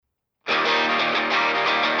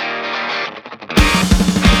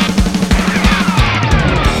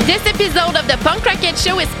episode of the Punk Rocket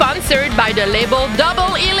Show is sponsored by the label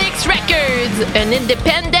Double Helix Records, an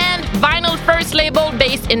independent vinyl first label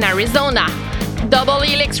based in Arizona. Double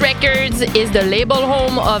Helix Records is the label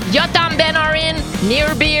home of Yotam, Horin,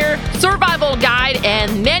 Near Beer, Survival Guide,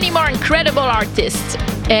 and many more incredible artists.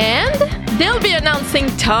 And they'll be announcing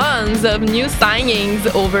tons of new signings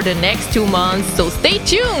over the next 2 months, so stay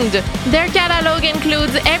tuned! Their catalog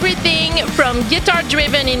includes everything from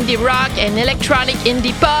guitar-driven indie rock and electronic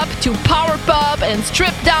indie pop to power pop and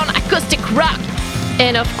stripped-down acoustic rock.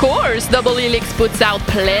 And of course, Double Helix puts out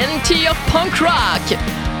plenty of punk rock!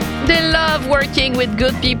 They love working with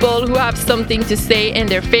good people who have something to say, and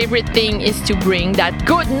their favorite thing is to bring that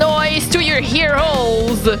good noise to your ear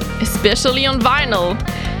holes, especially on vinyl.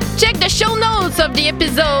 Check the show notes of the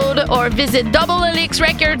episode or visit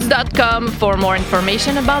doublehelixrecords.com for more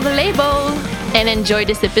information about the label. And enjoy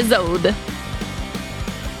this episode.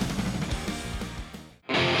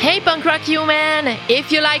 Hey punk rock human!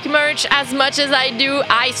 If you like merch as much as I do,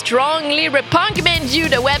 I strongly recommend you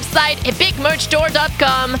the website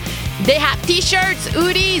epicmerchstore.com. They have t-shirts,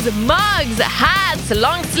 hoodies, mugs, hats,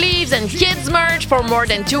 long sleeves, and kids merch for more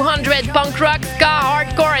than 200 punk rock, ska,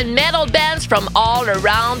 hardcore, and metal bands from all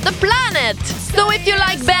around the planet. So if you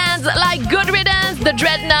like bands like Good Riddance, The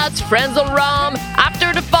Dreadnoughts, Friends of Rum,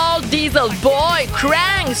 After the Fall, Diesel Boy,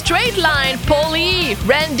 Krang, Straight Line, Polly,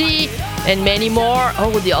 Randy, and many more.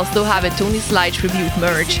 Oh, they also have a Tony Sly tribute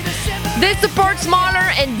merch. They support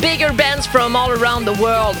smaller and bigger bands from all around the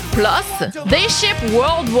world. Plus, they ship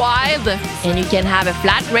worldwide, and you can have a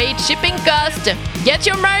flat rate shipping cost. Get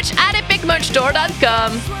your merch at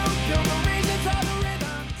epicmerchstore.com.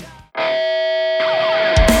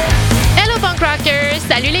 Hello punk rockers,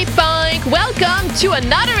 salut les punk! Welcome to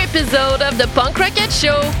another episode of the Punk Rocket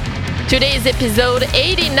Show. Today's episode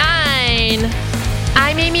 89.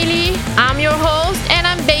 I'm Emily, I'm your host, and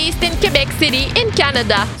I'm based in Quebec City in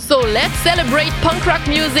Canada. So let's celebrate punk rock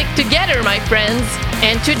music together, my friends.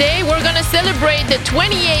 And today we're gonna celebrate the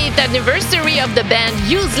 28th anniversary of the band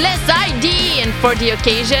Useless ID, and for the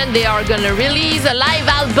occasion they are gonna release a live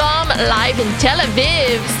album live in Tel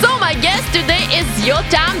Aviv. So my guest today is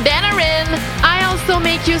Yotam Horin. I also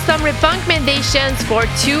make you some recommendations for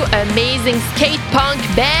 2 amazing skate punk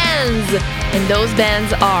bands. And those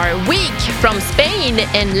bands are Weak from Spain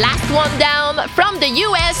and Last One Down from the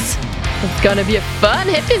US. It's gonna be a fun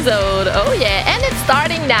episode. Oh yeah, and it's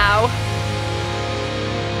starting now.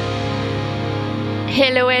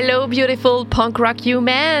 Hello, beautiful punk rock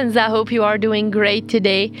humans. I hope you are doing great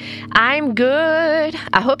today. I'm good.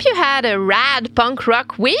 I hope you had a rad punk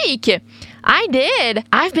rock week. I did.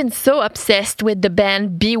 I've been so obsessed with the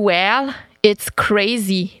band Be Well. It's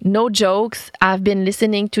crazy, no jokes. I've been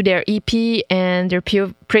listening to their EP and their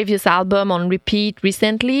previous album on repeat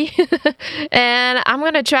recently. And I'm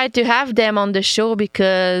going to try to have them on the show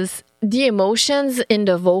because the emotions in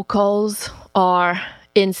the vocals are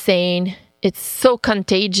insane. It's so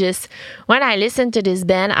contagious. When I listen to this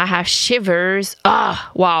band, I have shivers.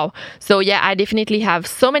 Wow. So yeah, I definitely have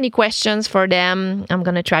so many questions for them. I'm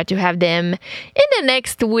going to try to have them in the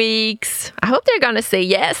next weeks. I hope they're going to say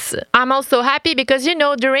yes. I'm also happy because,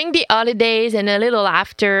 during the holidays and a little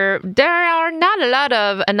after, there are not a lot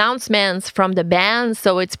of announcements from the band.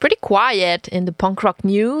 So it's pretty quiet in the punk rock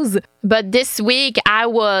news. But this week, I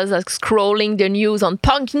was scrolling the news on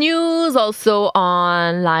Punk News, also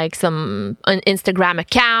on some Instagram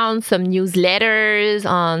accounts, some newsletters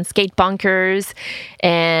on Skate Punkers,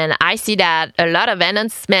 and I see that a lot of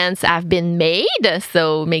announcements have been made,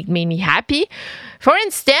 so make me happy. For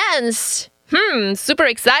instance, super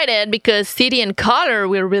excited because City and Color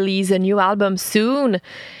will release a new album soon.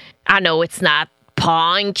 I know it's not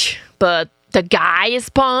punk, but the guy is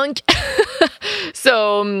punk.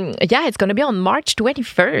 So, yeah, it's going to be on March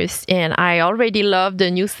 21st. And I already love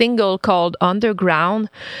the new single called Underground.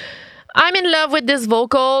 I'm in love with this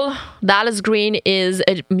vocal. Dallas Green is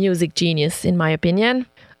a music genius, in my opinion.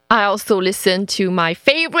 I also listen to my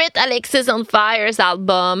favorite Alexis on Fire's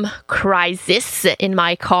album, Crisis, in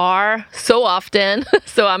my car so often.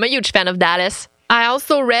 So I'm a huge fan of Dallas. I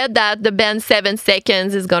also read that the band 7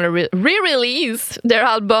 Seconds is going to re-release their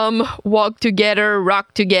album Walk Together,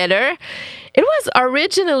 Rock Together. It was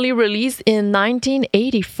originally released in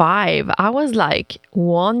 1985. I was like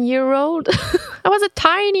 1 year old. I was a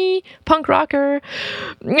tiny punk rocker.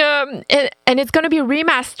 And it's going to be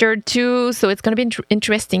remastered too. So it's going to be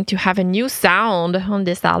interesting to have a new sound on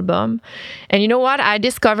this album. And you know what? I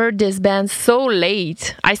discovered this band so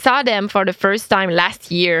late. I saw them for the first time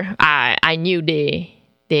last year. I knew they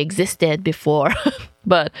existed before.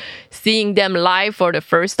 But seeing them live for the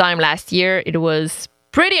first time last year, it was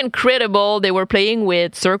pretty incredible. They were playing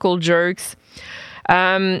with circle jerks.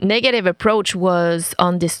 Negative Approach was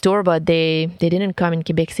on this tour, but they didn't come in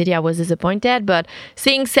Quebec City. I was disappointed, but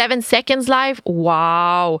seeing 7 Seconds live,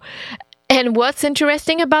 wow. And what's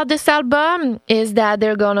interesting about this album is that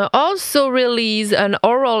they're gonna also release an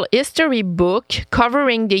oral history book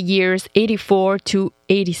covering the years 84 to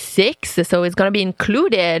 86. So it's gonna be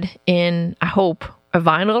included in, I hope, a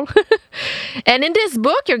vinyl. And in this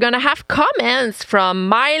book, you're gonna have comments from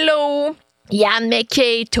Milo, Ian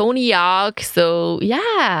McKay, Tony Hawk. So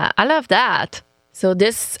yeah, I love that. So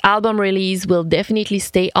this album release will definitely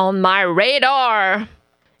stay on my radar.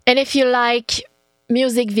 And if you like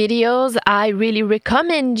music videos, I really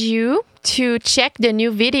recommend you to check the new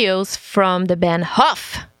videos from the band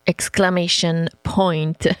Huff!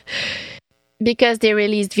 Because they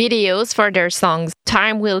released videos for their songs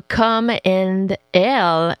Time Will Come and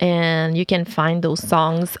L, and you can find those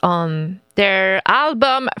songs on their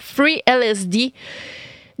album Free LSD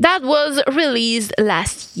that was released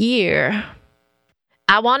last year.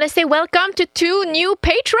 I want to say welcome to 2 new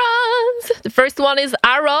patrons. The first one is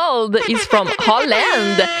Harold. He's from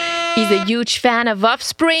Holland. He's a huge fan of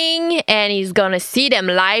Offspring, and he's gonna see them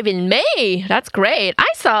live in May. That's great. I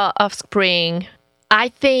saw Offspring, I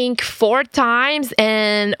think 4 times,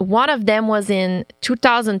 and one of them was in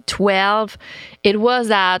 2012. It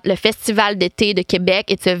was at le Festival d'été de Québec.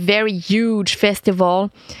 It's a very huge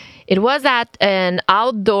festival. It was at an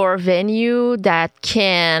outdoor venue that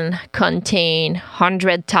can contain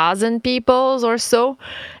 100,000 people or so.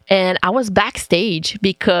 And I was backstage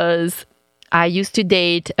because I used to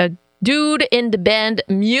date a dude in the band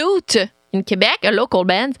Mute in Quebec, a local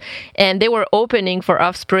band, and they were opening for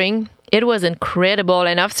Offspring. It was incredible,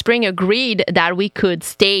 and Offspring agreed that we could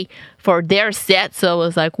stay for their set. So I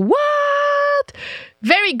was like, what?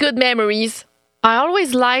 Very good memories. I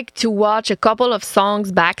always like to watch a couple of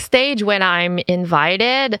songs backstage when I'm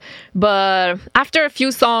invited, but after a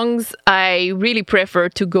few songs, I really prefer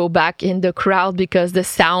to go back in the crowd because the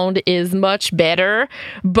sound is much better.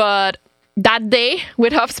 But that day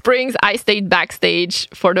with Offsprings, I stayed backstage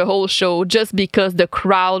for the whole show just because the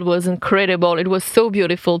crowd was incredible. It was so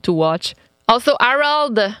beautiful to watch. Also,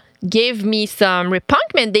 Harold gave me some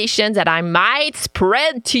recommendations that I might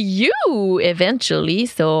spread to you eventually.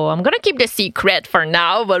 So I'm going to keep the secret for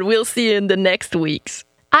now, but we'll see in the next weeks.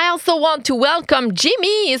 I also want to welcome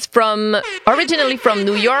Jimmy. He's originally from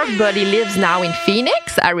New York, but he lives now in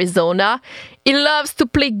Phoenix, Arizona. He loves to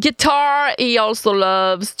play guitar. He also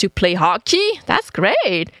loves to play hockey. That's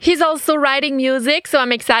great. He's also writing music, so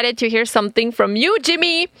I'm excited to hear something from you,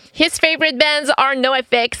 Jimmy. His favorite bands are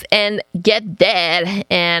NoFX and Get Dead,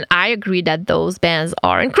 and I agree that those bands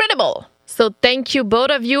are incredible. So thank you,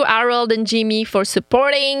 both of you, Harold and Jimmy, for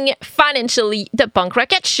supporting financially the Punk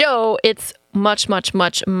Rocket Show. It's much, much,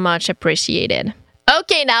 much, much appreciated.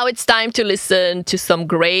 Okay, now it's time to listen to some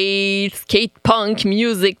great skate punk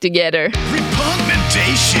music together.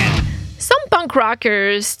 Repugnation. Some punk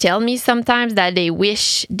rockers tell me sometimes that they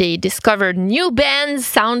wish they discovered new bands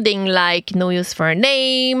sounding like No Use for a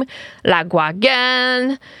Name,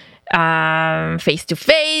 Lagwagon, Face to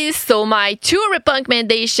Face. So my 2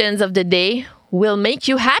 recommendations of the day will make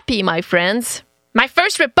you happy, my friends. My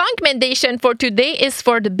first recommendation for today is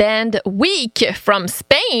for the band Weak from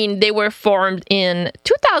Spain. They were formed in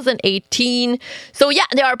 2018. So yeah,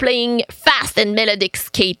 they are playing fast and melodic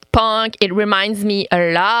skate punk. It reminds me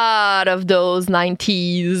a lot of those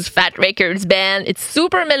 90s Fat Records band. It's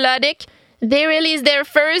super melodic. They released their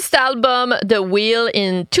first album, The Wheel,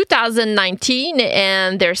 in 2019,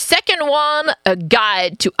 and their second one, A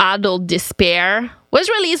Guide to Adult Despair, was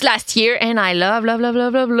released last year, and I love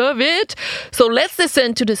it. So let's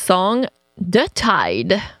listen to the song, The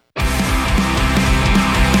Tide.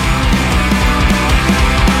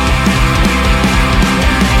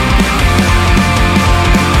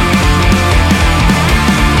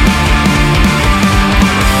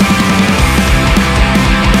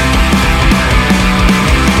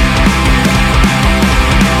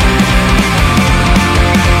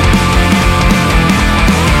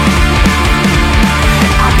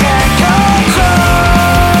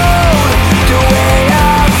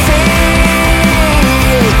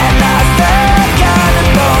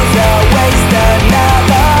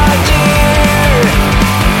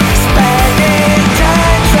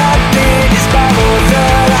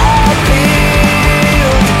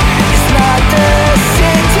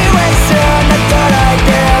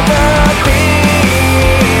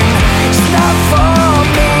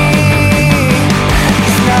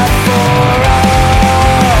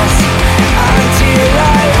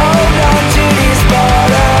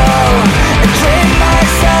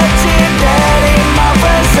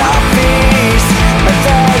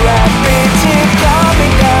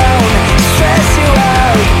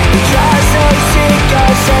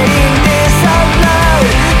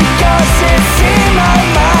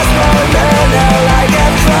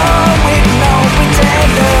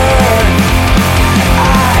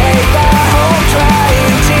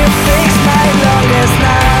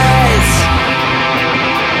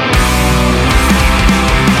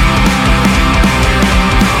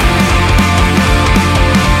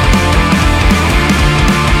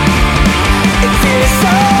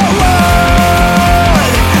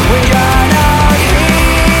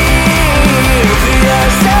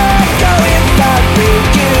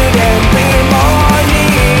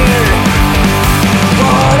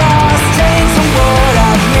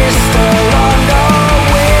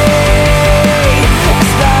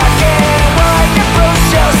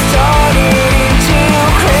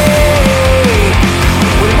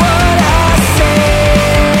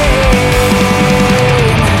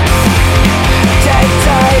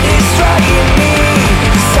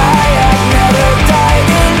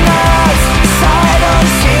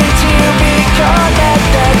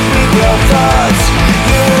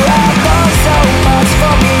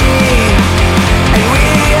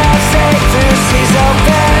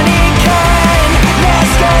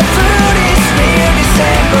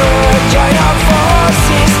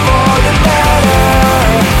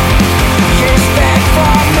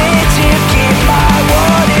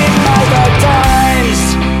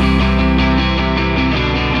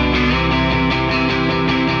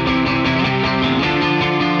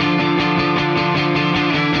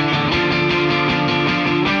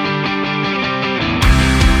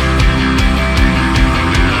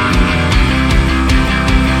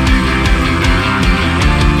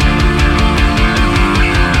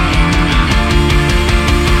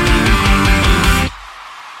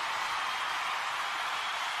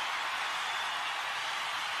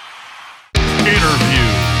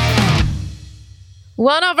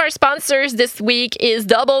 One of our sponsors this week is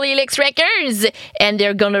Double Helix Records, and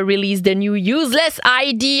they're gonna release the new Useless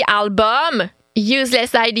ID album.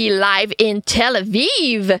 Useless ID live in Tel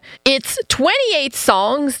Aviv. It's 28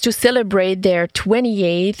 songs to celebrate their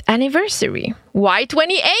 28th anniversary. Why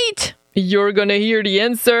 28? You're gonna hear the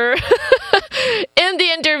answer in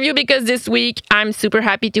the interview, because this week I'm super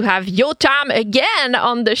happy to have Yotam again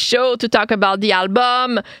on the show to talk about the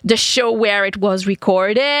album, the show where it was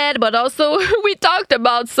recorded, but also we talked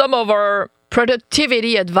about some of our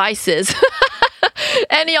productivity advices.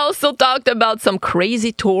 And he also talked about some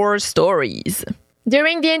crazy tour stories.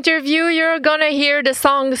 During the interview, you're gonna hear the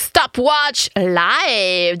song Stopwatch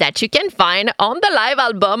live that you can find on the live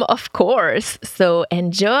album, of course. So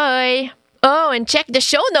enjoy. Oh, and check the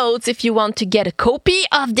show notes if you want to get a copy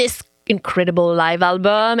of this incredible live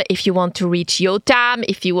album, if you want to reach Yotam,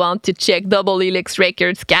 if you want to check Double Helix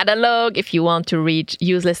Records catalog, if you want to reach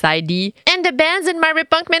Useless ID, and the bands in my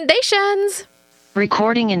recommendations.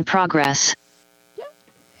 Recording in progress.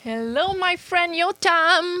 Hello, my friend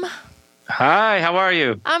Yotam. Hi, how are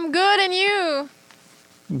you? I'm good, and you?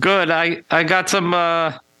 Good. I got some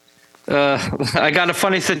I got a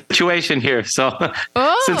funny situation here. So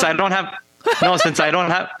since I don't have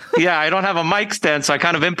I don't have a mic stand, so I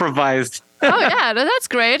kind of improvised. Oh yeah, that's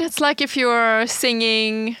great. It's like if you're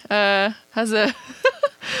singing as a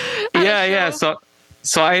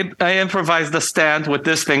So I improvised the stand with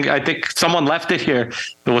this thing. I think someone left it here.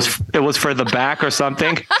 It was for the back or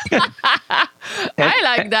something. I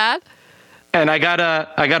like that. And I got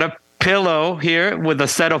a pillow here with a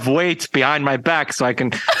set of weights behind my back, so I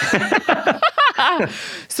can.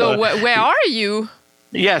 So where are you?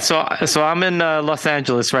 Yeah, so I'm in Los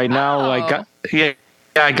Angeles right now. Oh.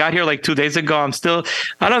 I got here like 2 days ago.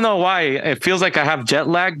 I don't know why. It feels like I have jet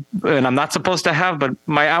lag, and I'm not supposed to have, but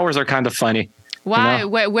my hours are kind of funny. Why? You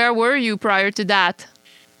know? Where were you prior to that?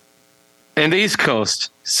 In the East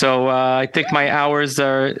Coast. So I think my hours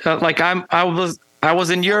are I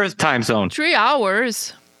was in your time zone. 3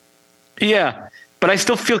 hours. Yeah, but I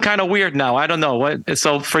still feel kind of weird now. I don't know what.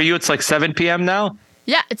 So for you, it's like 7 p.m. now.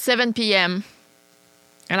 Yeah, it's 7 p.m.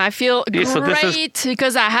 And I feel great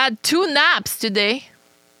because I had 2 naps today.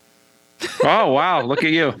 Oh wow! Look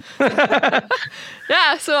at you.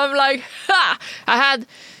 Yeah, so I'm like, I had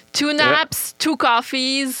 2 naps, 2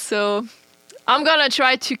 coffees, so I'm gonna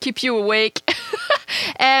try to keep you awake.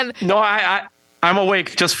 And no, I'm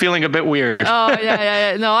awake, just feeling a bit weird. Oh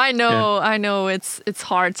yeah. No, I know, I know. It's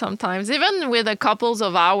hard sometimes. Even with a couples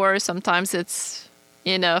of hours, sometimes it's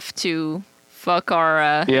enough to fuck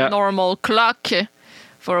our normal clock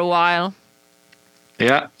for a while.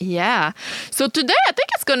 Yeah. Yeah. So today I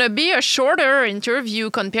think it's going to be a shorter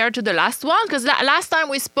interview compared to the last one, because last time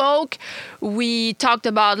we spoke, we talked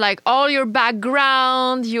about like all your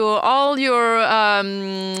background, all your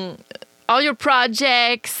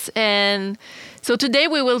projects, and so today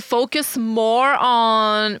we will focus more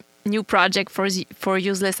on new project for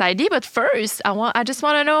Useless ID. But first, I just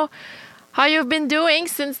want to know how you've been doing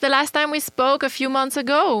since the last time we spoke a few months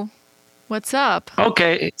ago. What's up?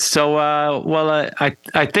 Okay, so I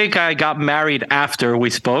think I got married after we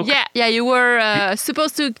spoke. Yeah, you were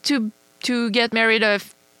supposed to get married like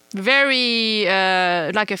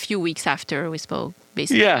a few weeks after we spoke,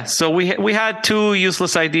 basically. Yeah, so we had 2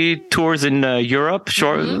 Useless ID tours in Europe,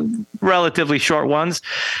 relatively short ones.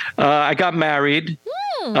 I got married.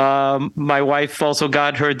 My wife also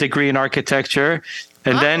got her degree in architecture,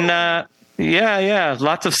 and then.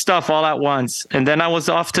 Lots of stuff all at once. And then I was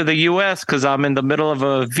off to the U.S. because I'm in the middle of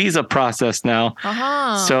a visa process now.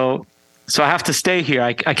 So I have to stay here.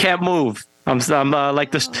 I can't move. I'm like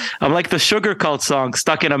the Sugar Cult song,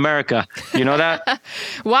 Stuck in America. You know that?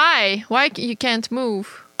 Why you can't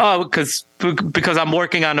move? Oh, because I'm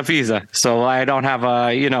working on a visa. So I don't have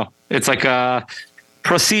it's like a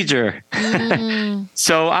procedure.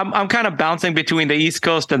 So I'm kind of bouncing between the East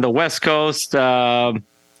Coast and the West Coast.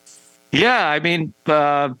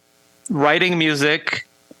 Writing music,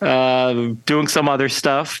 doing some other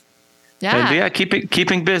stuff. Yeah. And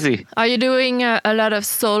keeping busy. Are you doing a lot of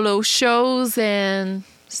solo shows and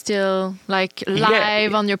still like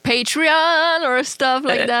live on your Patreon or stuff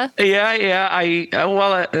like that?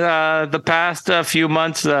 The past few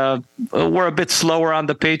months were a bit slower on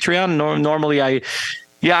the Patreon. Normally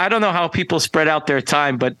I don't know how people spread out their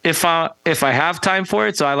time, but if I have time for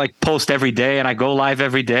it, so I like post every day and I go live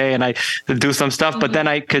every day and I do some stuff, but then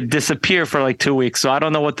I could disappear for like 2 weeks. So I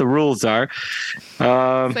don't know what the rules are.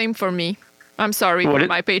 Same for me. I'm sorry for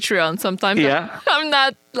my Patreon. Sometimes I'm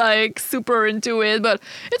not like super into it, but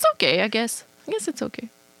it's okay, I guess. It's okay.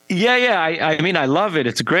 Yeah. I mean, I love it.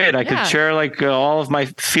 It's great. I could share like all of my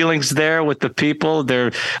feelings there with the people.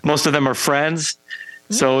 Most of them are friends.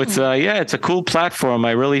 So it's it's a cool platform.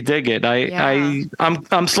 I really dig it.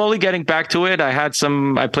 I'm slowly getting back to it.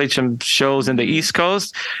 I played some shows in the East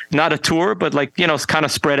Coast, not a tour, but like, it's kind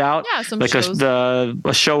of spread out. Yeah, some like shows. a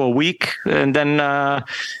show a week, and then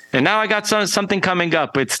and now I got something coming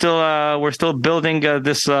up. It's still we're still building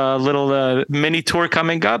this little mini tour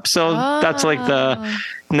coming up. So that's like the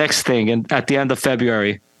next thing, and at the end of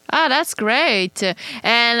February. Ah, that's great.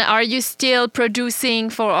 And are you still producing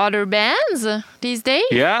for other bands these days?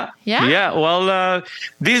 Yeah. Well,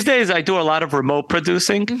 these days I do a lot of remote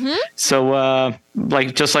producing. So,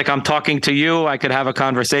 just like I'm talking to you, I could have a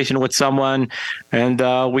conversation with someone, and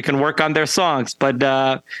we can work on their songs. But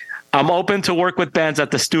I'm open to work with bands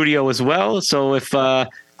at the studio as well. So if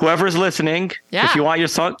whoever's listening, if you want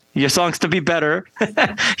your songs to be better,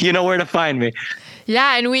 you know where to find me.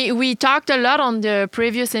 Yeah, and we talked a lot on the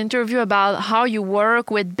previous interview about how you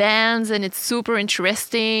work with bands, and it's super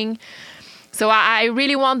interesting. So I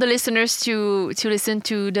really want the listeners to listen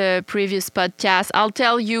to the previous podcast. I'll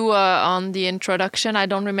tell you on the introduction, I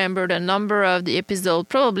don't remember the number of the episode,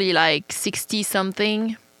 probably like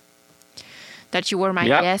 60-something, that you were my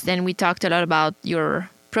guest, and we talked a lot about your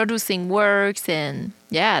producing works, and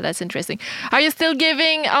that's interesting. Are you still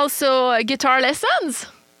giving also guitar lessons?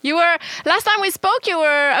 Last time we spoke, you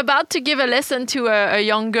were about to give a lesson to a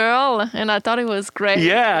young girl, and I thought it was great.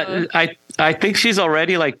 Yeah, I think she's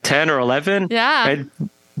already like 10 or 11. Yeah. And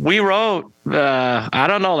we wrote, I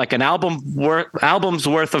don't know, like an album's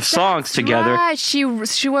worth of songs together. Right. She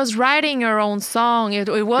was writing her own song. It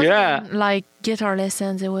wasn't like guitar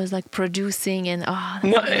lessons. It was like producing and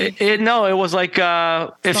it was like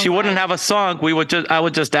if she wouldn't have a song, I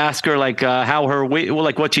would just ask her like how her week,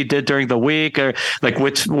 like what she did during the week, or like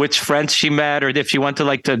which friends she met, or if she went to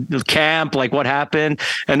like to camp, like what happened.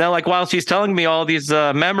 And then like while she's telling me all these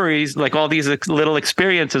memories, like all these little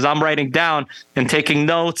experiences, I'm writing down and taking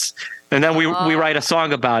notes. And then we write a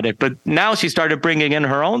song about it. But now she started bringing in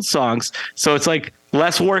her own songs. So it's like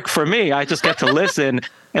less work for me. I just get to listen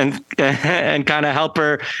and kind of help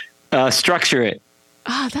her structure it.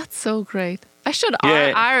 Ah, that's so great. I should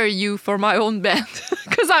hire you for my own band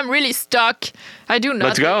because I'm really stuck. I do nothing.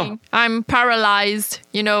 Let's go. I'm paralyzed.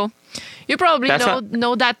 You probably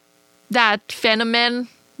know that phenomenon,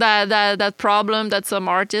 that problem that some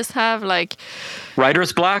artists have, like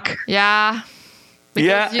writer's block. Yeah.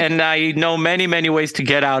 And I know many, many ways to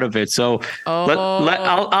get out of it. So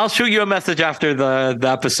I'll shoot you a message after the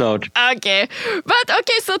episode. Okay.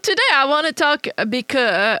 So today I want to talk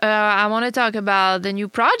about the new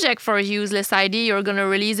project for Useless ID. You're going to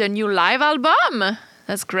release a new live album.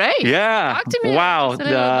 That's great. Yeah. Talk to me wow.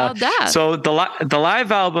 about that. So the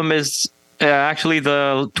live album is actually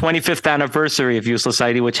the 25th anniversary of Useless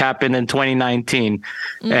ID, which happened in 2019.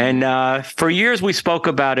 And for years we spoke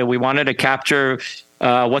about it. We wanted to capture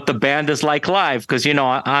what the band is like live, because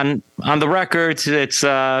on the records it's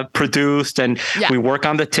produced and we work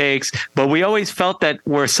on the takes, but we always felt that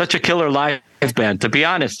we're such a killer live band, to be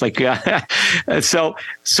honest. Like so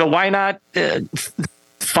why not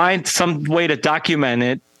find some way to document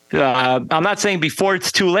it? I'm not saying before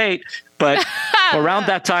it's too late, but around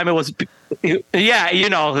that time it was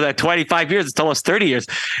that 25 years, it's almost 30 years,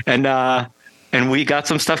 and we got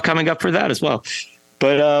some stuff coming up for that as well.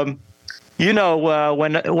 But when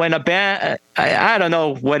a band, I don't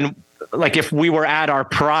know, when, like, if we were at our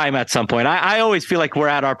prime at some point, I always feel like we're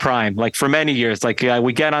at our prime, like for many years, like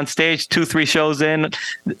we get on stage 2-3 shows in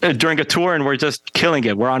during a tour and we're just killing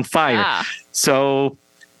it. We're on fire. So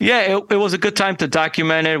it was a good time to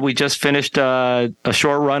document it. We just finished a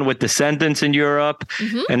short run with Descendants in Europe,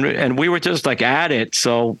 and we were just like at it.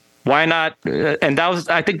 So why not? And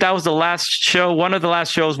I think that was the last show, one of the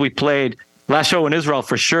last shows we played. Last show in Israel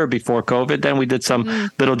for sure before COVID. Then we did some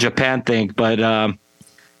little Japan thing. But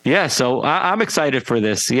so I'm excited for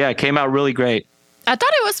this. Yeah, it came out really great. I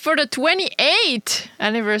thought it was for the 28th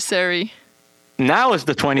anniversary. Now it's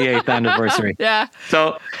the 28th anniversary. Yeah.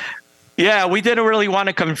 So, yeah, we didn't really want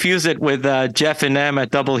to confuse it with Jeff and Em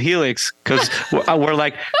at Double Helix, because we're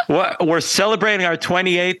like, we're celebrating our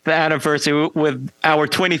 28th anniversary with our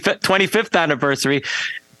 25th anniversry.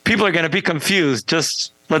 People are going to be confused.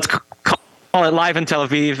 Just let's call it Live in Tel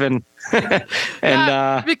Aviv, and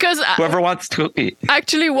because whoever wants to.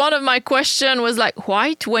 Actually, one of my questions was like,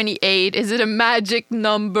 why 28? Is it a magic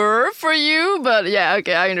number for you? But yeah,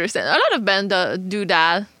 okay, I understand. A lot of bands do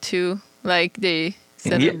that too. Like they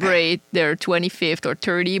celebrate their 25th or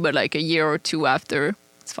 30, but like a year or two after,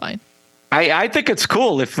 it's fine. I think it's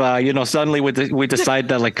cool if suddenly we decide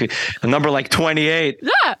that like a number like 28.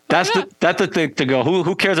 Yeah, that's the thing to go.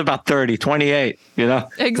 Who cares about 30, 28?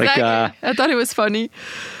 Exactly. I thought it was funny.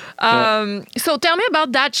 So tell me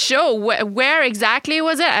about that show. Where exactly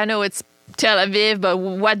was it? I know it's Tel Aviv, but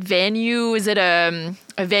what venue? Is it a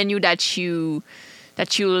venue that you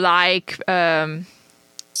like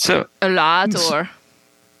so a lot or?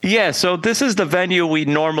 Yeah, so this is the venue we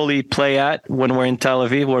normally play at when we're in Tel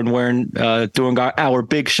Aviv, when we're doing our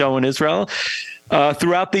big show in Israel.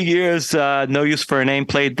 Throughout the years, No Use for a Name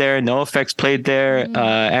played there, No Effects played there,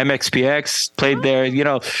 MXPX played there.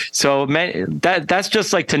 So that's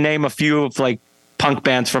just like to name a few of like punk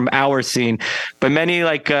bands from our scene, but many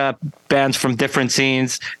like bands from different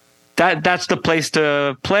scenes. That's the place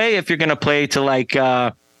to play if you're gonna play to like.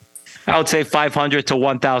 I would say 500 to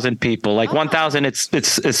 1,000 people. Like 1,000,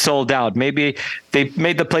 it's sold out. Maybe they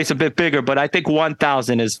made the place a bit bigger, but I think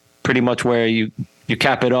 1,000 is pretty much where you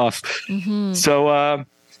cap it off. Mm-hmm. So,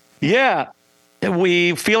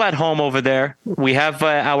 we feel at home over there. We have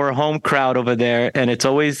our home crowd over there, and it's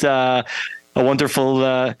always a wonderful.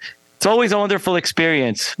 It's always a wonderful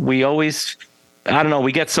experience. We always. I don't know.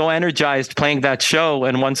 We get so energized playing that show,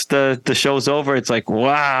 and once the show's over, it's like,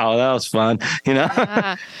 wow, that was fun.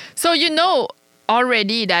 So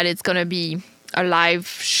already that it's gonna be a live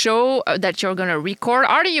show that you're gonna record.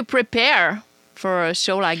 How do you prepare for a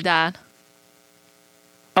show like that?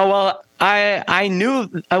 Oh well, I knew.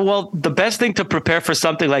 The best thing to prepare for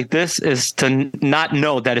something like this is to not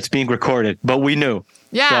know that it's being recorded, but we knew.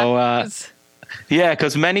 Yeah. So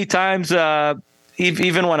because many times.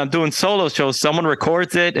 Even when I'm doing solo shows, someone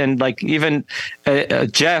records it, and like even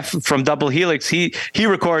Jeff from Double Helix, he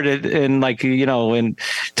recorded in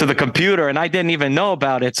to the computer, and I didn't even know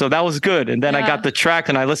about it, so that was good. And then I got the track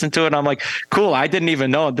and I listened to it, and I'm like, cool, I didn't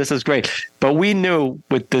even know, this is great. But we knew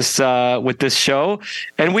with this show,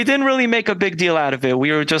 and we didn't really make a big deal out of it.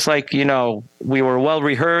 We were just like, we were well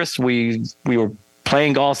rehearsed. We were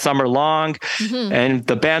playing all summer long, and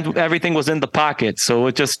the band, everything was in the pocket, so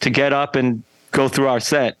it just to get up and go through our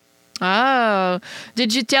set. Oh,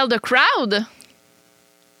 did you tell the crowd?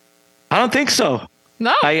 I don't think so.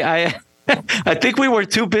 No, I think we were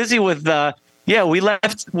too busy with. We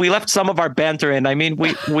left some of our banter in. I mean,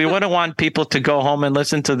 we wouldn't want people to go home and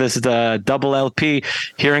listen to this double LP,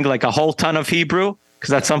 hearing like a whole ton of Hebrew,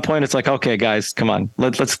 because at some point it's like, okay, guys, come on,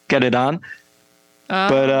 let's get it on.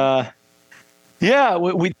 But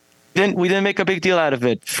we didn't make a big deal out of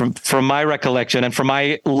it from my recollection and from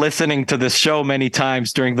my listening to this show many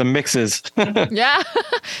times during the mixes. Yeah,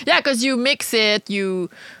 because you mix it, you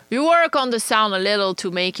work on the sound a little to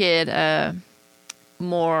make it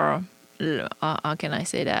more. How can I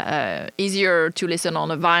say that? Easier to listen on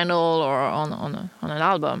a vinyl or on an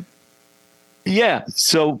album. Yeah.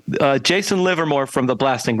 So Jason Livermore from the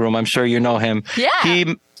Blasting Room, I'm sure you know him.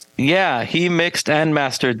 Yeah. He mixed and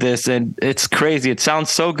mastered this, and it's crazy. It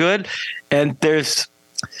sounds so good. And there's,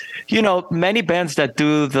 many bands that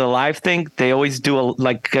do the live thing, they always do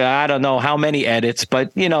I don't know how many edits,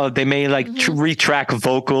 but they may retrack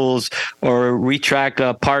vocals or retrack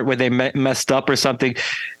a part where they messed up or something.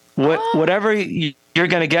 Whatever you're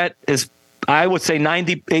going to get is, I would say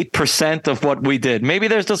 98% of what we did. Maybe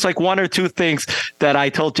there's just like one or two things that I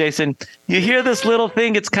told Jason, you hear this little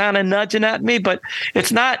thing, it's kind of nudging at me, but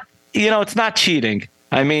it's not, it's not cheating.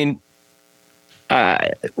 I mean,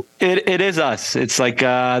 it is us. It's like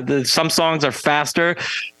some songs are faster.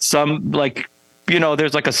 Some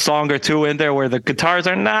there's like a song or two in there where the guitars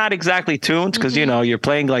are not exactly tuned because, you're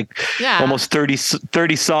playing almost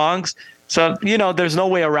 30 songs. So, there's no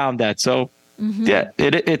way around that. So,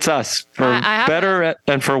 it's us for better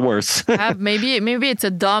and for worse. Maybe it's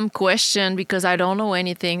a dumb question because I don't know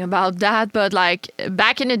anything about that. But like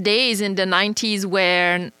back in the days in the 90s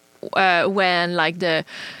when like the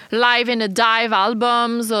Live in a Dive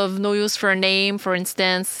albums of No Use for a Name, for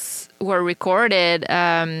instance, were recorded,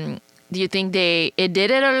 do you think they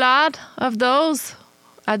did it a lot of those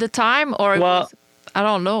at the time? Or I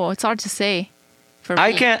don't know. It's hard to say.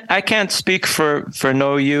 I can't speak for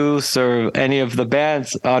No Use or any of the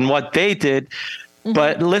bands on what they did,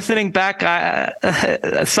 but listening back,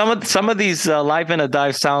 some of these Live in a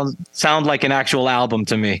Dive sound like an actual album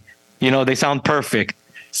to me. They sound perfect.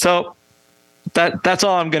 So that's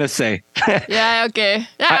all I'm gonna say. Yeah. Okay.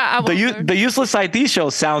 Yeah. The Useless ID show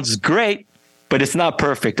sounds great, but it's not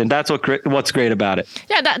perfect, and that's what's great about it.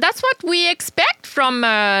 Yeah, that's what we expect from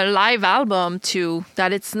a live album too.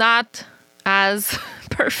 That it's not as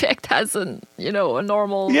perfect as a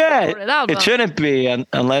normal recorded album. It shouldn't be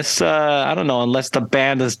unless I don't know, unless the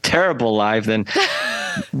band is terrible live, then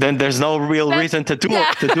then there's no real reason to do a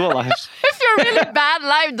live. If you're really bad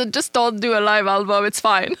live, then just don't do a live album. It's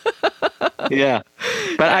fine. Yeah,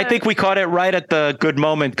 but I think we caught it right at the good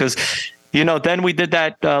moment because, then we did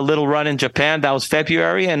that little run in Japan. That was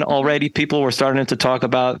February, and already people were starting to talk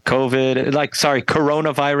about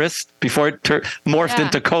coronavirus before it morphed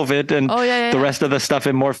into COVID and the rest of the stuff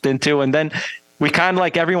it morphed into. And then we kind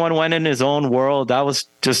of everyone went in his own world. I was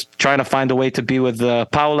just trying to find a way to be with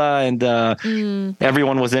Paula, and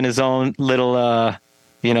everyone was in his own little,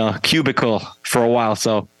 cubicle for a while.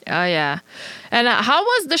 So. Oh, yeah. And how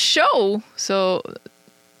was the show? So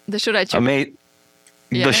the show that you made.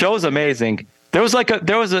 The show's amazing. There was a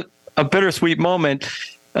bittersweet moment.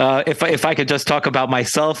 If I could just talk about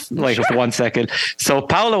myself, for 1 second. So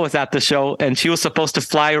Paula was at the show, and she was supposed to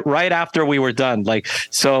fly right after we were done.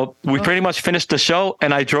 So we pretty much finished the show,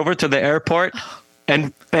 and I drove her to the airport,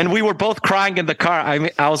 and we were both crying in the car. I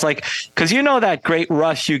mean, I was like, because that great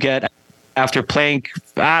rush you get after playing,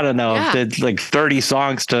 I don't know, did 30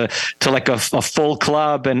 songs to a full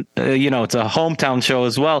club, and it's a hometown show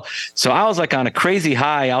as well. So I was on a crazy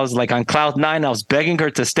high. I was on cloud 9. I was begging her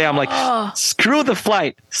to stay. I'm like, screw the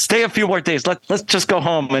flight, stay a few more days. Let's just go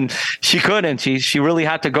home. And she couldn't. She really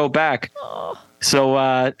had to go back. So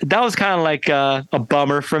that was kind of a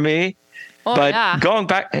bummer for me. But going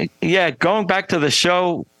back to the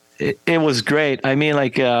show, it was great. I mean,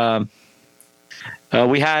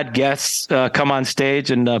 we had guests come on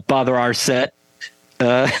stage and bother our set,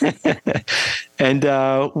 and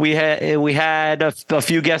we had a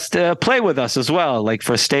few guests play with us as well.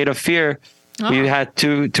 For State of Fear, we had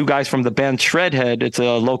two guys from the band Shredhead. It's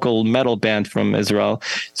a local metal band from Israel,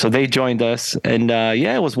 so they joined us, and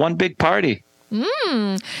it was one big party.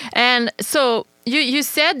 And so you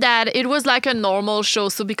said that it was like a normal show.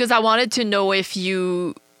 So because I wanted to know if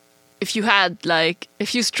you had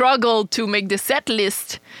if you struggled to make the set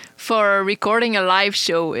list for recording a live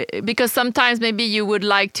show, because sometimes maybe you would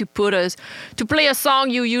like to play a song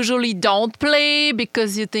you usually don't play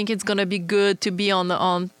because you think it's gonna be good to be on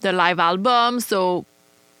the live album. So,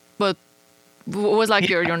 but was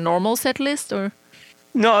your normal set list or?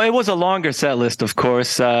 No, it was a longer set list, of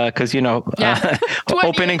course, because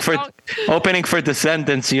opening for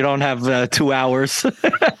Descendants, you don't have 2 hours,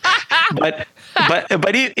 but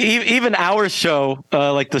even our show,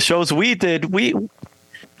 the shows we did, even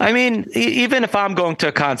if I'm going to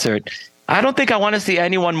a concert, I don't think I want to see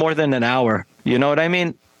anyone more than an hour. You know what I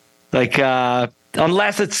mean?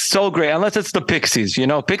 Unless it's so great, unless it's the Pixies,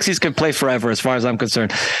 Pixies can play forever as far as I'm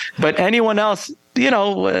concerned. But anyone else,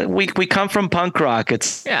 we come from punk rock.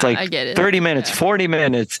 It's I get it. 30 minutes, 40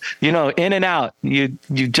 minutes, in and out. You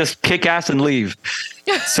just kick ass and leave.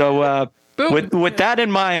 So with that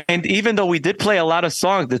in mind, even though we did play a lot of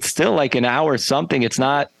songs, it's still an hour something. It's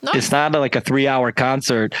not a 3-hour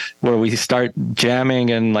concert where we start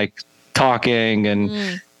jamming and talking,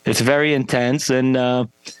 and it's very intense. And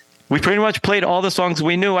we pretty much played all the songs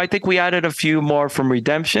we knew. I think we added a few more from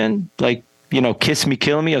Redemption, Kiss Me,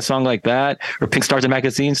 Kill Me, a song like that, or Pink Stars and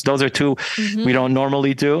Magazines. Those are two we don't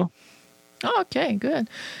normally do. Okay, good.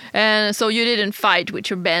 And so you didn't fight with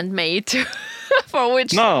your bandmate for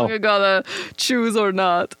which song you're gonna choose or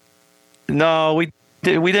not? No, we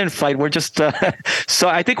didn't fight. We're just so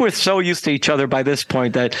I think we're so used to each other by this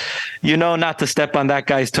point that not to step on that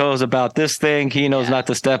guy's toes about this thing. He knows not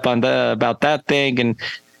to step on about that thing, and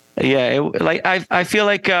I feel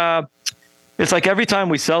it's every time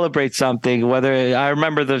we celebrate something, whether I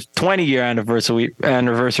remember the 20-year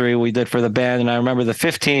anniversary we did for the band, and I remember the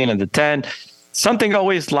 15 and the 10, something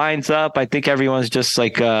always lines up. I think everyone's just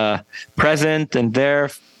present and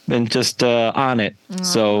there and just on it.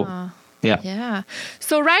 So, yeah. Yeah.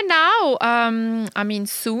 So right now,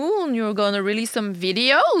 soon you're going to release some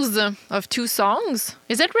videos of 2 songs.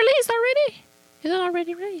 Is it released already? Is it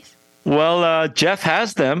already released? Well, Jeff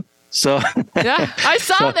has them. So yeah, I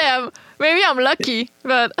saw them. Maybe I'm lucky,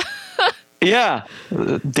 but yeah.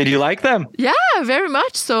 Did you like them? Yeah, very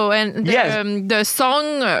much so. And the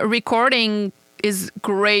song recording is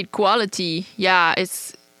great quality. Yeah,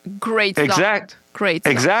 it's great. Great.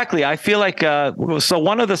 Exactly. I feel so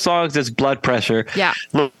one of the songs is Blood Pressure. Yeah.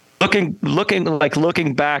 Looking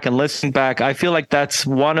back and listening back, I feel that's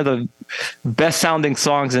one of the best sounding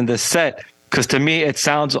songs in this set, because to me it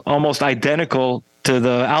sounds almost identical to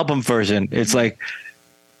the album version. It's I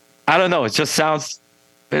don't know. It just sounds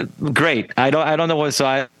great. I don't know what. So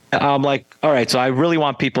I'm all right. So I really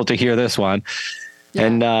want people to hear this one,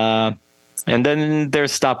 and then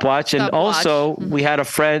there's Stopwatch, and also we had a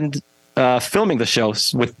friend filming the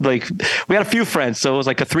shows with we had a few friends, so it was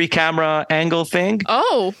a 3-camera angle thing.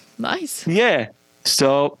 Oh, nice. Yeah.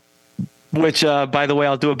 So which, by the way,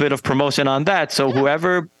 I'll do a bit of promotion on that. So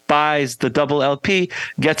whoever buys the double LP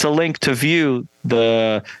gets a link to view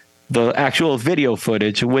the actual video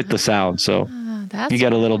footage with the sound. So you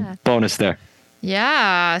get a little bonus there.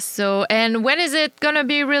 Yeah. So, and when is it gonna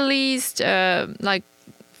be released? Like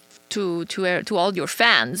to all your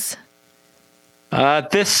fans?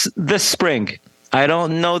 This spring. I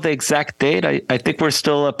don't know the exact date. I think we're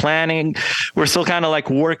still planning. We're still kind of like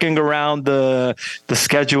working around the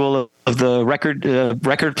schedule of the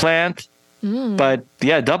record plant. But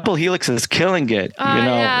yeah, Double Helix is killing it.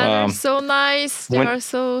 They're so nice. They are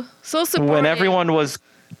so supportive. When everyone was,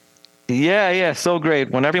 so great.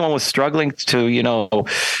 When everyone was struggling to,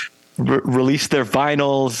 release their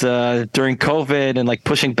vinyls during COVID and like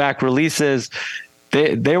pushing back releases,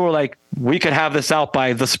 they were like, we could have this out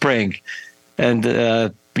by the spring. And,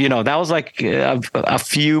 that was like a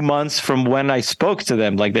few months from when I spoke to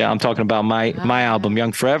them. Like I'm talking about my album,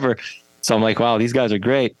 Young Forever. So I'm like, wow, these guys are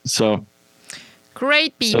great. So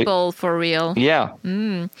great people, for real. Yeah.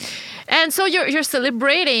 And so you're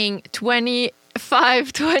celebrating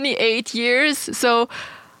 28 years. So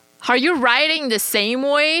are you writing the same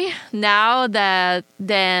way now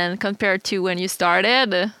than compared to when you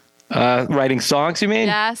started? Writing songs, you mean?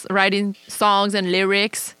 Yes, writing songs and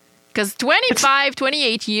lyrics. Because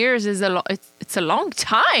 28 years is it's a long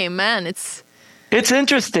time, man. It's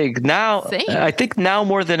interesting. Now, insane. I think now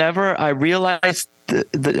more than ever, I realized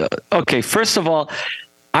okay, first of all,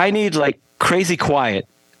 I need like crazy quiet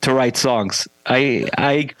to write songs.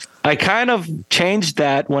 I kind of changed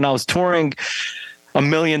that when I was touring a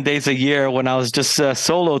million days a year, when I was just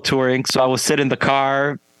solo touring. So I would sit in the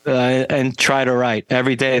car and try to write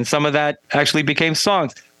every day. And some of that actually became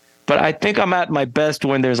songs. But I think I'm at my best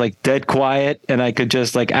when there's like dead quiet and I could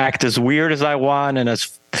just like act as weird as I want and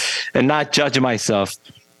not judge myself.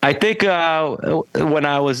 I think when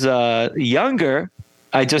I was younger,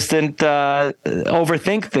 I just didn't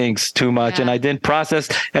overthink things too much, and I didn't process,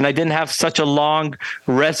 and I didn't have such a long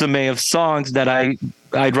resume of songs that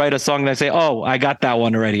I'd write a song and I say, oh, I got that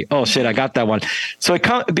one already. Oh shit, I got that one. So it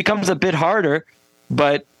becomes a bit harder.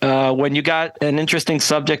 But when you got an interesting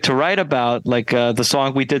subject to write about, like the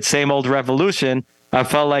song we did, Same Old Revolution, I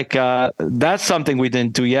felt like that's something we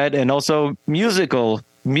didn't do yet. And also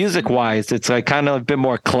music-wise, it's like kind of a bit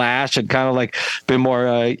more Clash and kind of like a bit more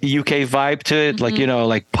UK vibe to it, like,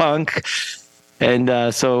 like punk. And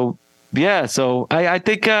so I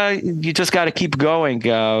think you just got to keep going.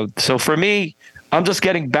 So for me, I'm just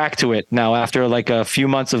getting back to it now after like a few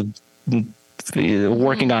months of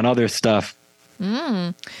working on other stuff.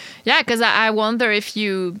 Yeah, because I wonder if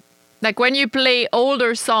you, like when you play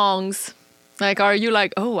older songs, like are you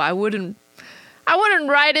like, oh, I wouldn't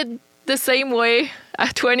write it the same way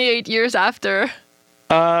 28 years after?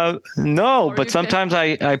 No, but sometimes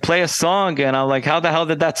I play a song and I'm like, how the hell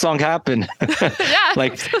did that song happen? Yeah,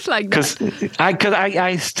 like because I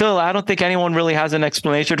don't think anyone really has an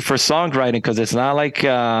explanation for songwriting, because it's not like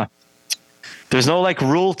there's no like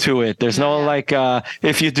rule to it. There's no like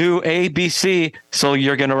if you do A, B, C, so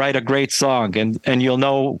you're gonna write a great song and you'll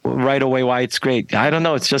know right away why it's great. I don't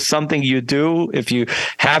know. It's just something you do if you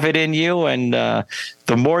have it in you, and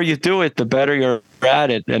the more you do it, the better you're at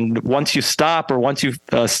it. And once you stop or once you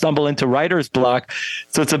stumble into writer's block,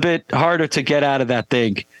 so it's a bit harder to get out of that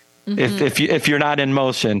thing if you're not in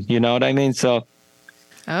motion. You know what I mean? So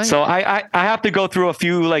I have to go through a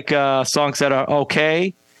few like songs that are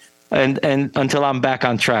okay. And until I'm back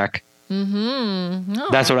on track.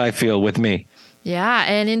 That's what I feel with me. Yeah,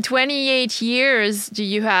 and in 28 years, do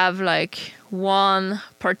you have like one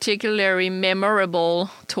particularly memorable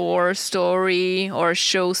tour story or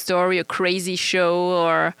show story, a crazy show,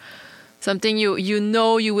 or something you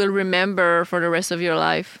will remember for the rest of your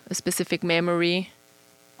life, a specific memory?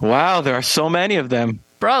 Wow, there are so many of them.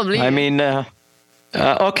 Probably. I mean...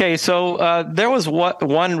 okay, so there was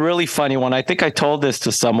one really funny one. I think I told this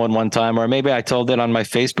to someone one time, or maybe I told it on my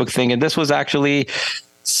Facebook thing. And this was actually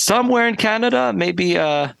somewhere in Canada, maybe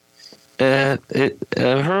not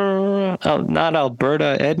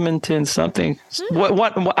Alberta, Edmonton, something.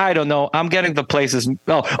 What I don't know. I'm getting the places.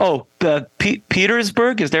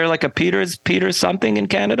 Petersburg. Is there like a Peters something in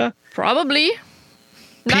Canada? Probably.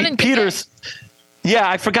 Not in Peters. Yeah,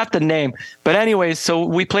 I forgot the name. But anyways, so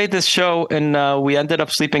we played this show and we ended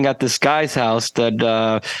up sleeping at this guy's house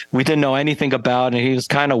that we didn't know anything about. And he was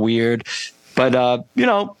kind of weird. But,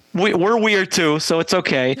 we're weird too, so it's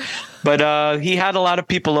okay. But he had a lot of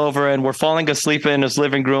people over and we're falling asleep in his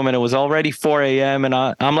living room and it was already 4 a.m. And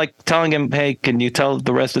I'm like telling him, hey, can you tell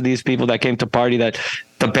the rest of these people that came to party that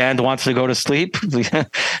the band wants to go to sleep?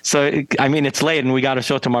 So, I mean, it's late and we got a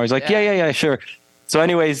show tomorrow. He's like, yeah, sure. So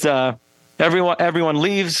anyways, everyone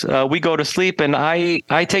leaves. We go to sleep, and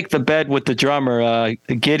I take the bed with the drummer,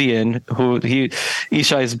 Gideon,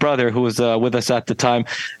 Ishai's brother, who was with us at the time,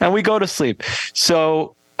 and we go to sleep.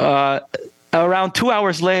 So around 2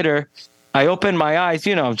 hours later, I open my eyes,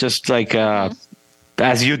 just like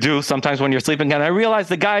as you do sometimes when you're sleeping, and I realize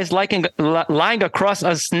the guy is lying across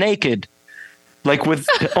us naked, like with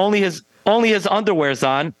only his underwear's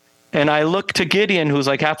on. And I look to Gideon, who's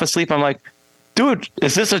like half asleep. I'm like, dude,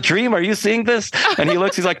 is this a dream? Are you seeing this? And he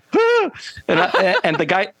looks, he's like, ah! and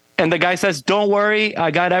the guy says, don't worry,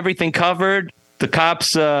 I got everything covered. The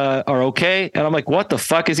cops are okay. And I'm like, what the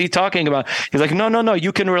fuck is he talking about? He's like, no,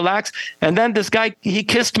 you can relax. And then this guy, he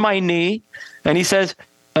kissed my knee and he says,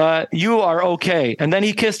 you are okay. And then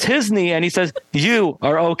he kissed his knee and he says, you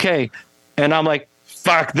are okay. And I'm like,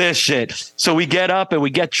 fuck this shit. So we get up and we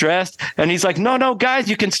get dressed, and he's like, no, guys,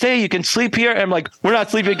 you can stay, you can sleep here. And I'm like, we're not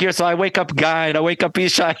sleeping here. So I wake up Guy and I wake up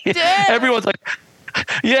Ishai. Everyone's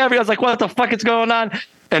like, what the fuck is going on?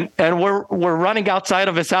 And we're running outside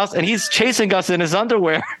of his house, and he's chasing us in his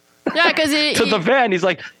underwear. Yeah, because to the van. He's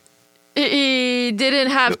like, he didn't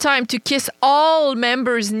have time to kiss all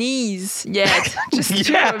members' knees yet. Just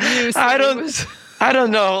two of you. So I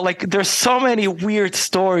don't know. Like, there's so many weird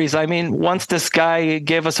stories. I mean, once this guy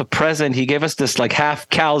gave us a present. He gave us this like half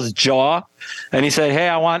cow's jaw, and he said, "Hey,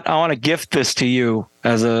 I want to gift this to you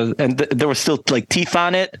and there was still like teeth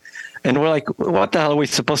on it." And we're like, "What the hell are we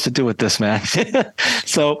supposed to do with this, man?"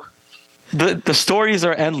 So the stories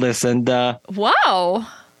are endless, and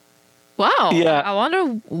Wow. Yeah. I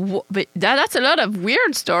wonder. But that's a lot of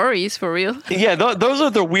weird stories for real. Yeah, those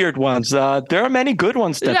are the weird ones. There are many good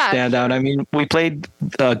ones that stand out. I mean, we played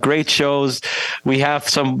great shows. We have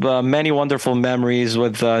some many wonderful memories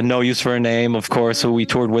with No Use for a Name, of course, who we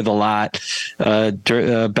toured with a lot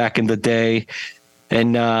back in the day.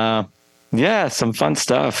 And some fun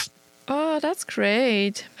stuff. Oh, that's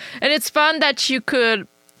great. And it's fun that you could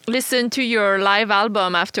listen to your live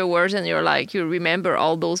album afterwards and you remember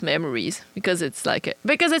all those memories because it's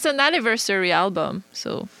an anniversary album,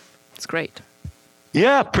 so it's great.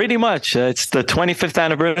 Yeah, pretty much. It's the 25th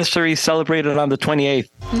anniversary celebrated on the 28th.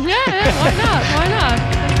 Yeah, why not?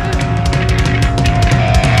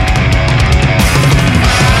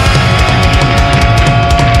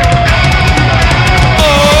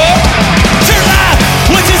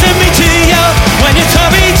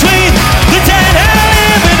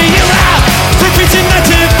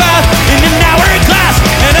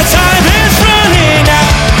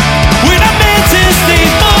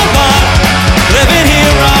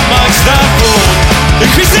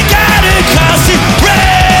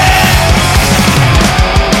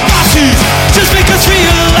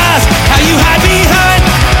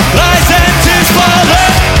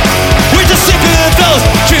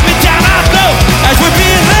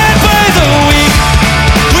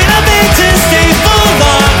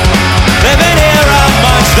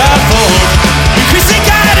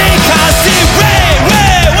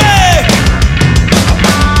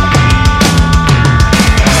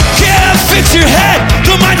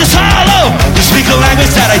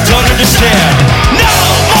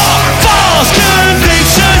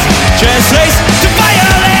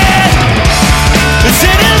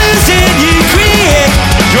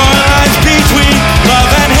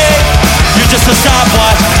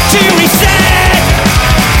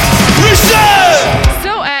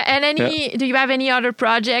 Do you have any other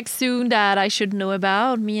projects soon that I should know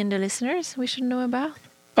about, me and the listeners we should know about?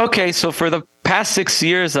 Okay, so for the past 6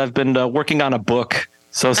 years, I've been working on a book.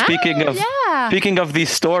 So speaking of these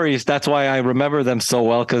stories, that's why I remember them so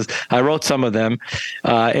well, because I wrote some of them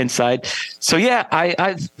inside. So yeah,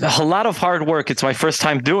 I a lot of hard work. It's my first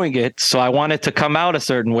time doing it, so I want it to come out a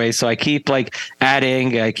certain way. So I keep like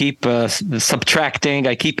adding, I keep subtracting,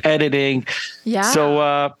 I keep editing. Yeah.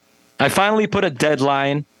 So I finally put a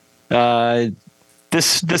deadline.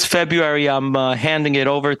 This February, I'm handing it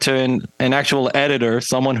over to an actual editor,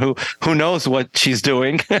 someone who knows what she's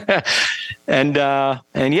doing, and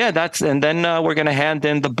then we're gonna hand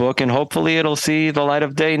in the book, and hopefully it'll see the light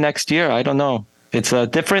of day next year. I don't know. It's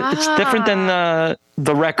different. It's different than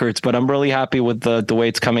the records, but I'm really happy with the way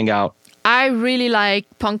it's coming out. I really like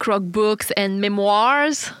punk rock books and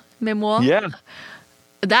memoirs. Yeah.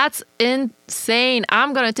 That's insane.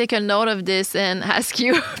 I'm going to take a note of this and ask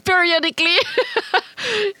you periodically.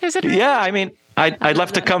 Is it? Yeah, I mean, I'd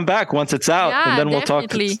love to come back once it's out, and then we'll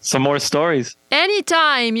talk some more stories.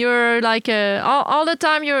 Anytime. You're like all the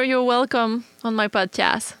time you're welcome on my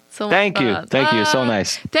podcast. So Thank you. So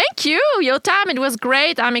nice. Thank you, Yotam. It was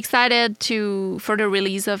great. I'm excited for the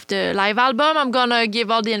release of the live album. I'm going to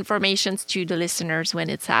give all the information to the listeners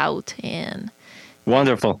when it's out, and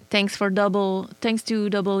Wonderful. Thanks to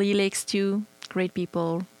Double Helix too. Great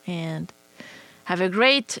people. And have a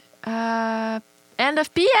great end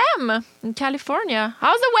of PM in California.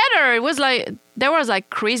 How's the weather? There was like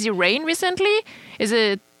crazy rain recently. Is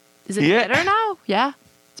it better now? Yeah,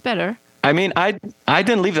 it's better. I mean, I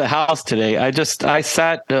didn't leave the house today. I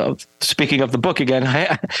sat, speaking of the book again,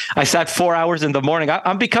 I sat 4 hours in the morning.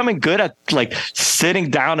 I'm becoming good at like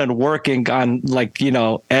sitting down and working on like,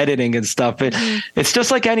 editing and stuff. It's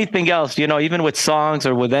just like anything else, even with songs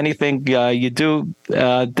or with anything you do.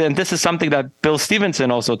 Then this is something that Bill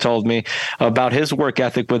Stevenson also told me about his work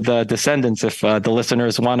ethic with Descendants, if the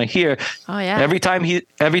listeners want to hear. Oh, yeah. Every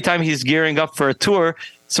time he's gearing up for a tour,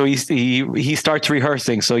 so he starts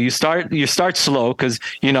rehearsing. So you start slow because,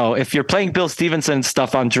 if you're playing Bill Stevenson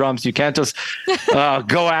stuff on drums, you can't just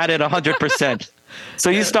go at it 100%. So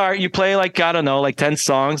you play like, I don't know, like 10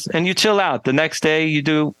 songs and you chill out. The next day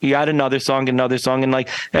you add another song. And like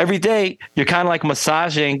every day you're kind of like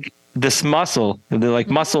massaging this muscle, like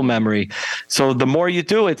muscle memory. So the more you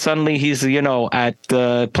do it, suddenly he's, at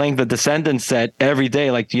playing the Descendants set every day,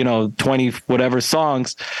 like, 20 whatever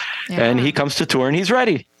songs. Yeah. And he comes to tour and he's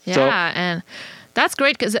ready. Yeah. And that's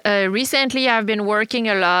great because recently I've been working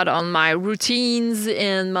a lot on my routines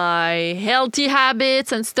and my healthy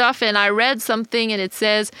habits and stuff. And I read something and it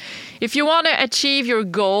says, if you want to achieve your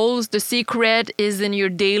goals, the secret is in your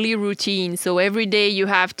daily routine. So every day you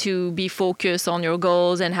have to be focused on your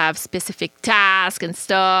goals and have specific tasks and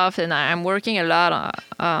stuff. And I'm working a lot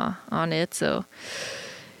on it. So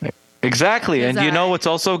exactly. And what's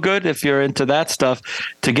also good if you're into that stuff,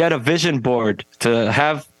 to get a vision board, to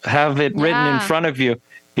have it written in front of you.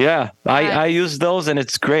 Yeah, I use those and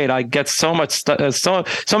it's great. I get so much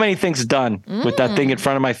so many things done with that thing in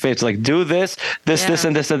front of my face. Like do this,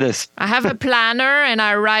 and this, and this. I have a planner and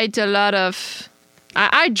I write a lot of.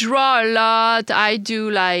 I draw a lot. I do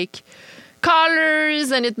like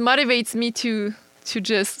colors and it motivates me to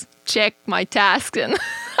just check my tasks and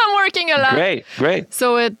I'm working a lot. Great.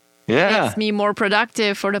 So it makes me more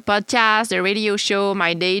productive for the podcast, the radio show,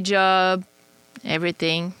 my day job,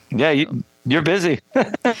 everything. Yeah, you're busy.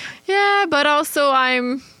 Yeah, but also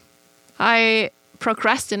I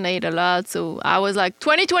procrastinate a lot. So I was like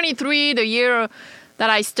 2023, the year that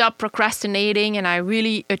I stopped procrastinating and I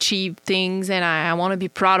really achieved things and I want to be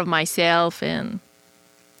proud of myself. And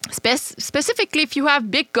specifically if you have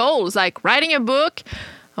big goals, like writing a book,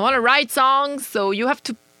 I want to write songs. So you have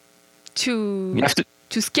to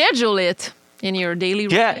schedule it in your daily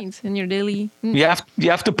routines, in your daily. You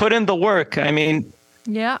have to put in the work. I mean,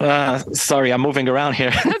 sorry, I'm moving around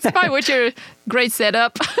here. That's fine with your great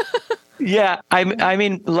setup. Yeah, I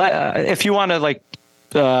mean, if you want to like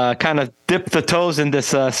kind of dip the toes in this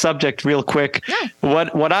subject real quick,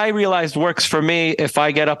 what I realized works for me if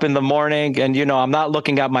I get up in the morning and I'm not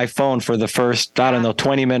looking at my phone for the first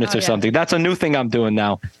 20 minutes or something. That's a new thing I'm doing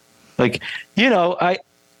now. Like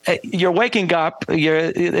you're waking up.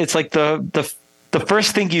 It's like the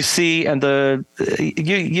first thing you see, and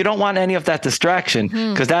you don't want any of that distraction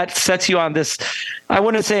because that sets you on this. I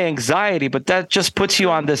wouldn't say anxiety, but that just puts you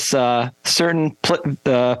on this certain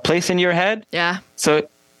place in your head. Yeah. So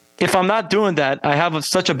if I'm not doing that, I have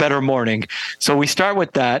such a better morning. So we start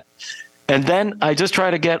with that, and then I just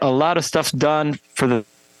try to get a lot of stuff done for the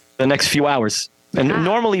next few hours. And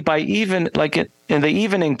normally by in the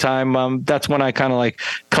evening time, that's when I kind of like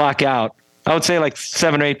clock out. I would say like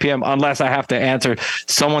 7 or 8 p.m. unless I have to answer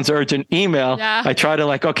someone's urgent email. Yeah. I try to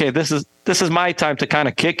like, okay, this is my time to kind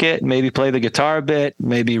of kick it, maybe play the guitar a bit,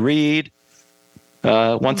 maybe read.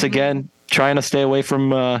 Once again, trying to stay away from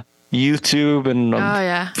YouTube and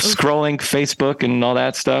scrolling Facebook and all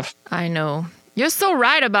that stuff. I know. You're so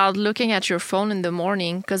right about looking at your phone in the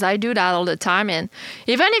morning because I do that all the time. And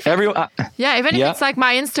even if it's like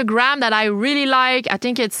my Instagram that I really like, I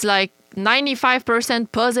think it's like 95%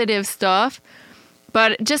 positive stuff,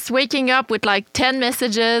 but just waking up with like 10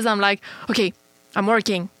 messages, I'm like, okay, I'm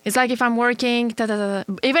working. It's like if I'm working,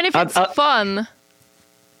 even if it's fun.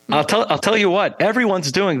 I'll tell you what,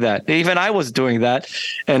 everyone's doing that. Even I was doing that.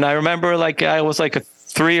 And I remember I was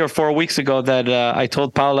 3 or 4 weeks ago that I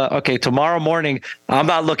told Paula, okay, tomorrow morning, I'm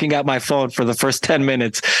not looking at my phone for the first 10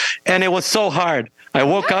 minutes. And it was so hard. I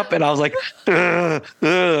woke up and I was like, but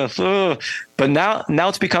now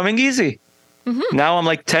it's becoming easy. Mm-hmm. Now I'm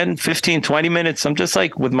like 10, 15, 20 minutes. I'm just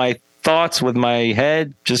like with my thoughts, with my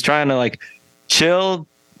head, just trying to like chill.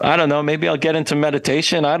 I don't know. Maybe I'll get into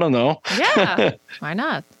meditation. I don't know. Yeah. Why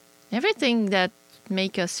not? Everything that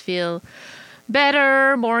make us feel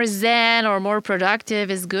better, more zen or more productive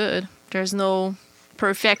is good. There's no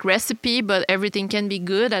perfect recipe, but everything can be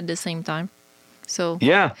good at the same time. So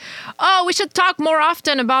Yeah. Oh, we should talk more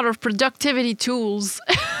often about our productivity tools.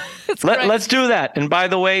 Let's do that. And by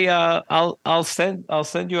the way, I'll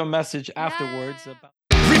send you a message afterwards about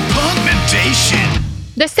Repugnation.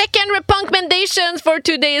 The second recommendation for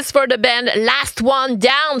today is for the band Last One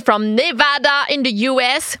Down from Nevada in the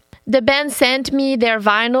US. The band sent me their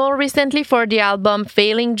vinyl recently for the album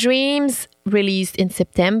Failing Dreams, released in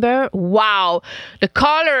September. Wow, the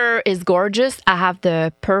color is gorgeous. I have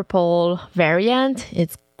the purple variant.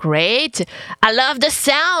 It's great. I love the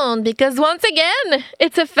sound because once again,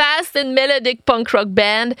 it's a fast and melodic punk rock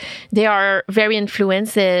band. They are very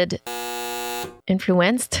influenced.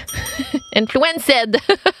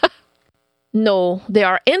 No, they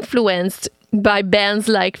are influenced by bands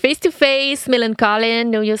like Face to Face, Millencolin,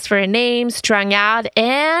 No Use for a Name, Strung Out,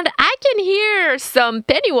 and I can hear some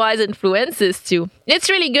Pennywise influences too. It's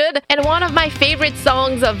really good, and one of my favorite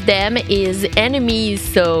songs of them is Enemies,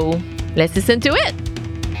 so let's listen to it.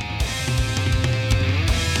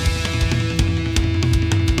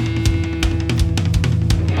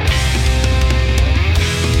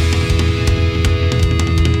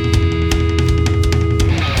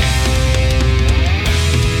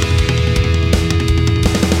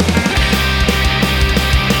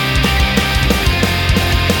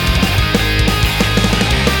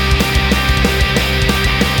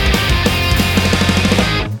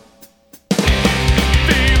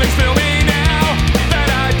 Feelings fill me now that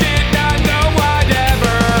I did not know I'd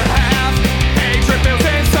ever have. Hatred builds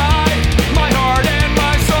inside my heart and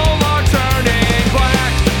my soul are turning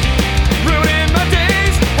black. Ruining my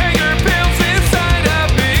days, anger builds inside of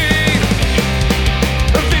me.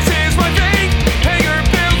 This is my fate, anger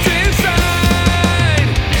builds inside.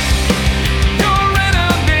 Your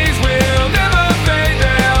enemies will never fade,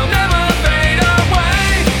 they'll never fade away.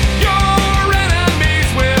 Your enemies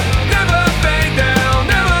will never fade, they'll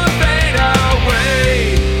never fade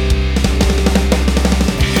away.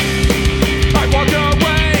 I walked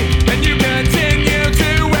away and you continue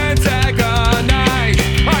to antagonize.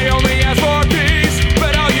 I only ask for peace,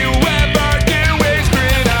 but all you ever do is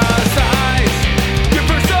criticize. You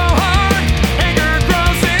push so hard, anger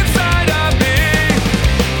grows inside of me.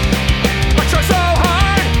 I try so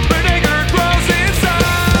hard, but anger grows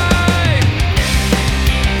inside.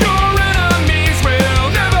 Your enemies will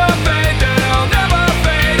never fade, they'll never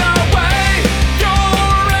fade away.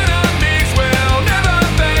 Your enemies will never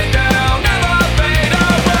fade, they'll never fade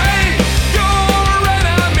away. Your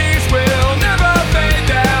enemies will never fade,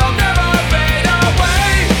 they'll never fade away.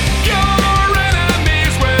 Your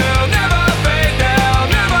enemies will never fade, they'll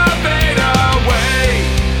never fade away.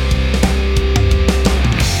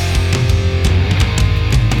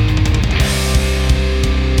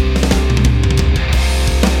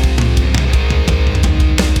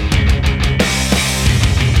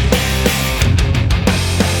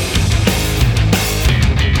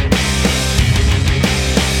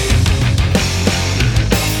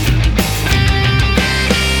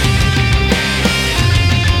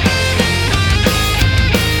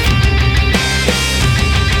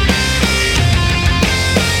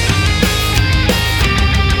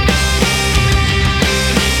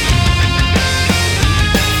 Your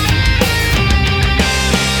enemies will never fade,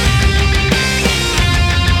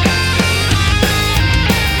 they'll never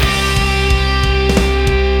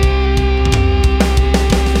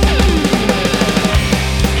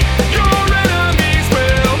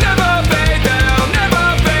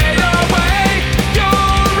fade away. Your enemies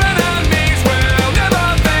will never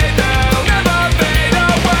fade, they'll never fade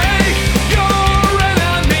away. Your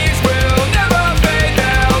enemies will never fade,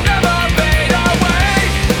 they'll never fade away.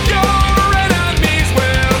 Your enemies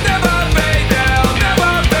will never fade, they'll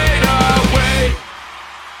never fade away.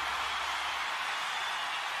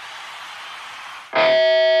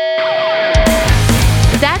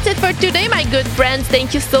 That's it for today, my good friends.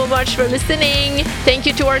 Thank you so much for listening. Thank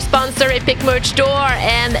you to our sponsor, Epic Merch Store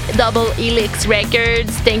and Double Helix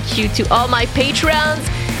Records. Thank you to all my patrons.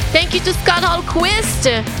 Thank you to Scott Hallquist,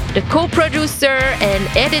 the co-producer and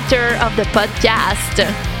editor of the podcast.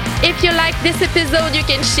 If you like this episode, you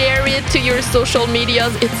can share it to your social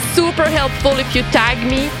medias. It's super helpful if you tag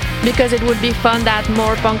me, because it would be fun that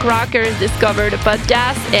more punk rockers discover the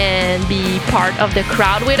podcast and be part of the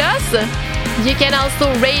crowd with us. You can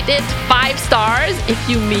also rate it 5 stars if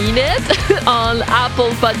you mean it on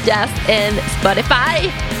Apple Podcasts and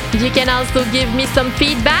Spotify. You can also give me some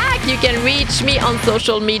feedback. You can reach me on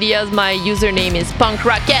social medias. My username is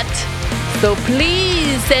punkrocket. So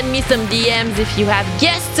please send me some DMs if you have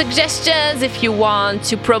guest suggestions, if you want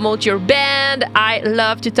to promote your band. I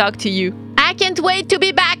love to talk to you. I can can't wait to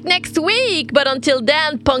be back next week. But until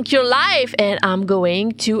then, punk your life. And I'm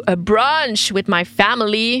going to a brunch with my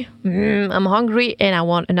family. I'm hungry and I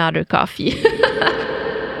want another coffee.